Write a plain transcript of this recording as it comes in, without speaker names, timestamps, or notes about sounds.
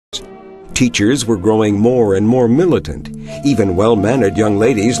Teachers were growing more and more militant. Even well-mannered young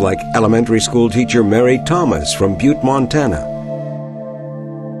ladies like elementary school teacher Mary Thomas from Butte, Montana.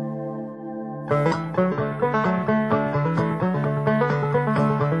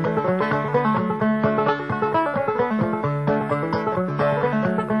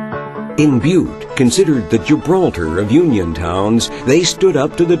 In Butte, considered the Gibraltar of union towns, they stood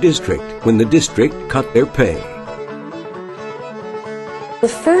up to the district when the district cut their pay. The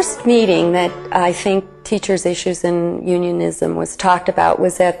first meeting that I think teachers' issues and unionism was talked about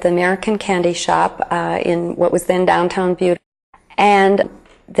was at the American Candy Shop in what was then downtown Butte. And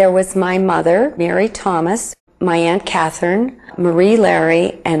there was my mother, Mary Thomas, my Aunt Catherine, Marie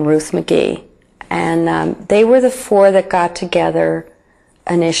Larry, and Ruth McGee. And they were the four that got together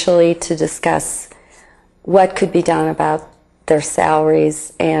initially to discuss what could be done about their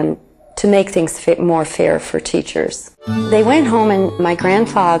salaries and to make things more fair for teachers. They went home, and my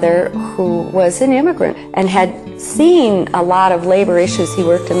grandfather, who was an immigrant and had seen a lot of labor issues, he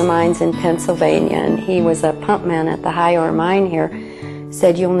worked in the mines in Pennsylvania, and he was a pumpman at the high ore mine here,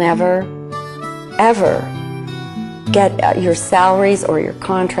 said, "You'll never, ever get your salaries or your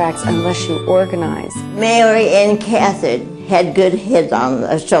contracts unless you organize." Mary and Catherine had good heads on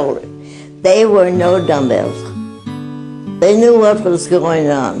their shoulders. They were no dumbbells. They knew what was going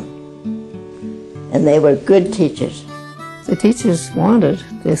on, and they were good teachers. The teachers wanted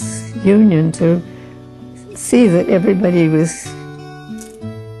this union to see that everybody was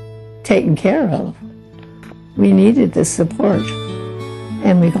taken care of. We needed the support,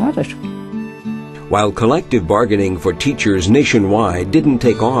 and we got it. While collective bargaining for teachers nationwide didn't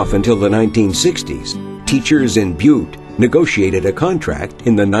take off until the 1960s, teachers in Butte negotiated a contract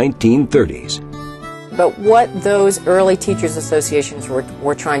in the 1930s. But what those early teachers' associations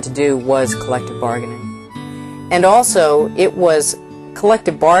were trying to do was collective bargaining. And also, it was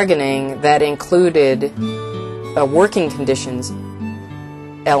collective bargaining that included working conditions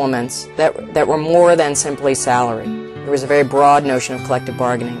elements that were more than simply salary. There was a very broad notion of collective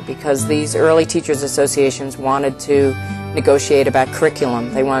bargaining because these early teachers' associations wanted to negotiate about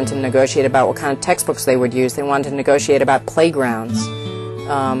curriculum. They wanted to negotiate about what kind of textbooks they would use. They wanted to negotiate about playgrounds,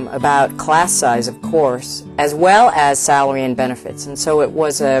 about class size, of course, as well as salary and benefits. And so it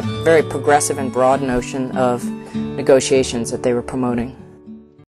was a very progressive and broad notion of negotiations that they were promoting.